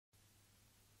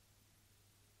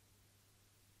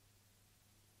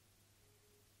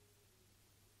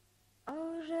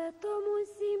А вже тому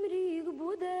 7 рік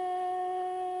буде,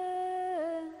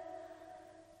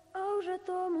 а вже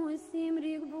тому 7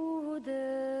 рік буде.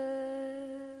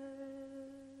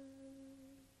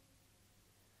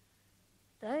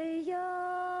 Та й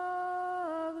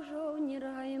як жовнір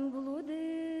гаєм блудив,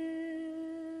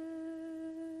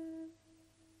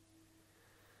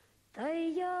 та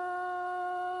й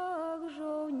як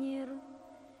жовнір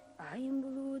гаєм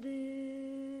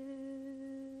блудив.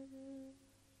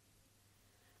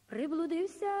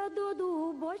 Приблудився до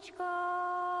дубочка,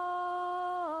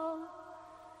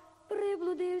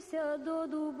 приблудився до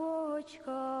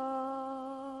дубочка.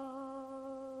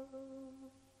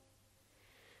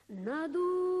 На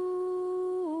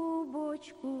дубочку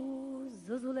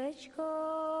зозулечка,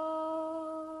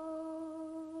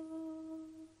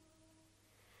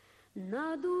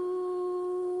 на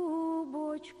дубочку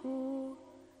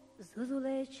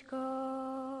зозулечка.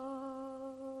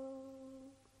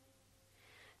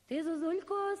 Ти,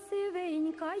 зозулько,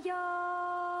 сивенькая,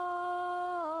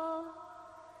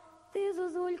 ти,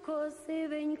 зозулько,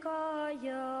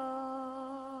 сивенькая.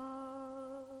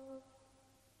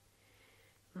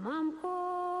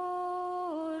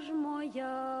 Мамко ж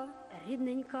моя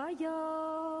рідненькая,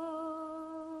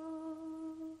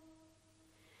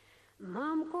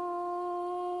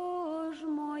 мамко ж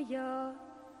моя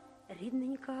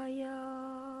рідненькая.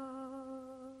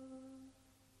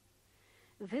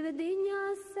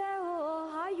 Виведення сего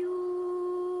гаю,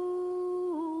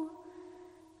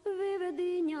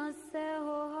 виведення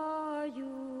сего гаю,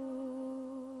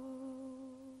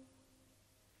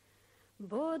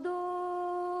 бо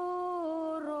дороги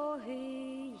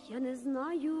я не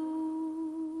знаю,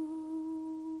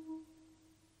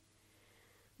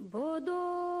 бо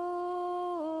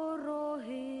дороги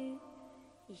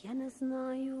я не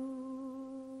знаю.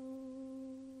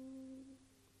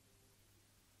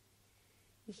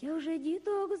 Я вже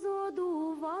діток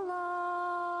згодувала,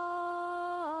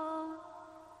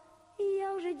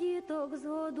 я вже діток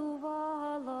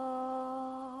згодувала.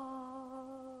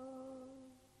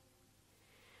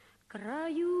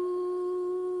 Краю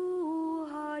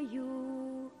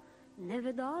гаю не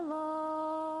видала,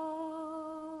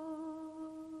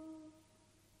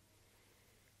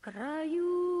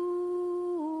 краю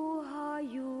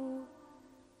гаю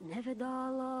не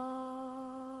видала.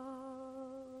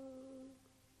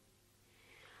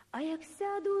 А як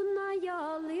сяду на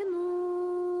ялину,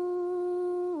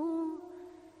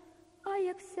 а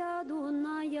як сяду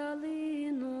на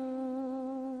ялину,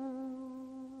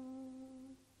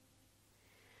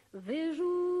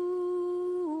 вижу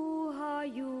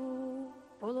гаю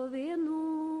половину,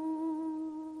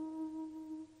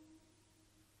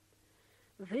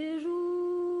 вижу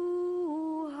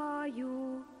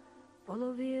гаю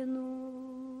половину.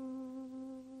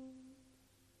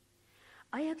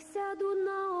 А як сяду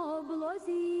на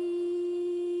облозі,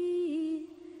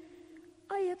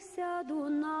 а як сяду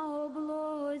на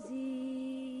облозі,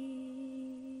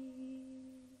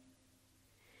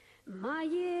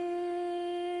 має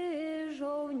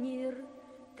жовнір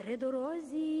 3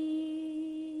 дорозі,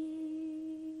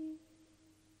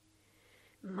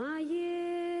 має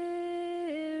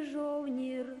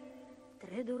жовнір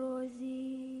 3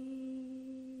 дорозі.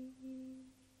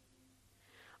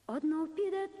 Одну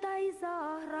піде та й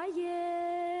заграє,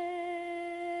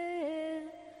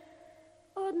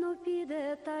 одну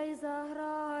піде та й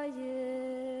заграє,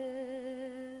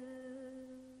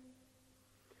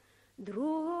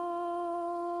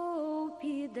 другу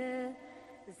піде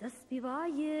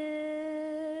заспіває,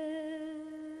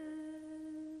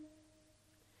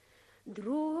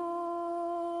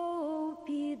 другу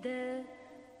піде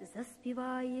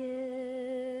заспіває.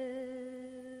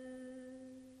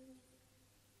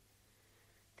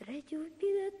 Третю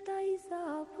піде та й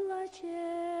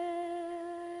заплаче,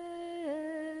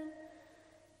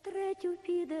 третю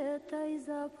піде та й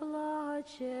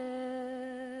заплаче.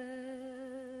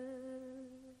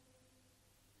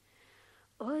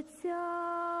 Отця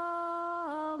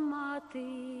мати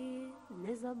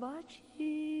не забачить,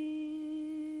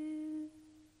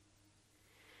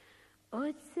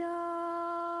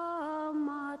 отця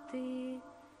мати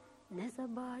не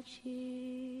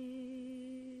забачить.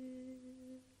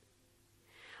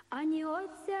 Ані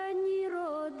отця, ні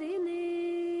родини,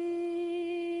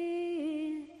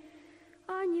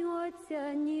 ані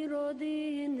отця, ні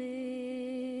родини.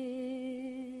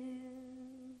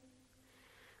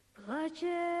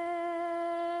 Плаче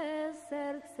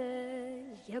серце,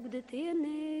 як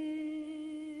дитини,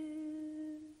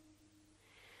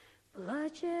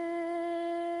 плаче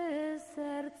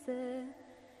серце,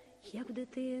 як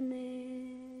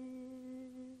дитини.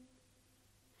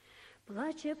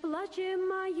 Плаче, плаче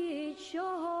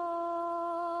маєчого,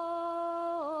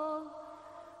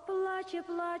 плаче,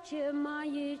 плаче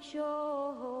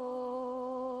маєчого.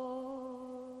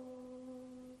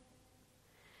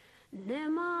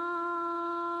 Нема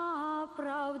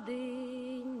правди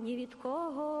ні від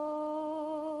кого,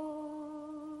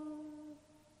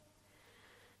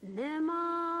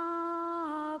 нема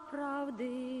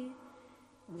правди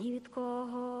ні від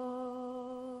кого.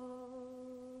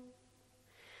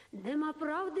 Нема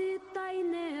правди, та й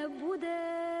не буде,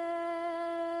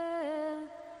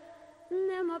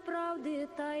 нема правди,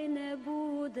 та й не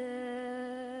буде.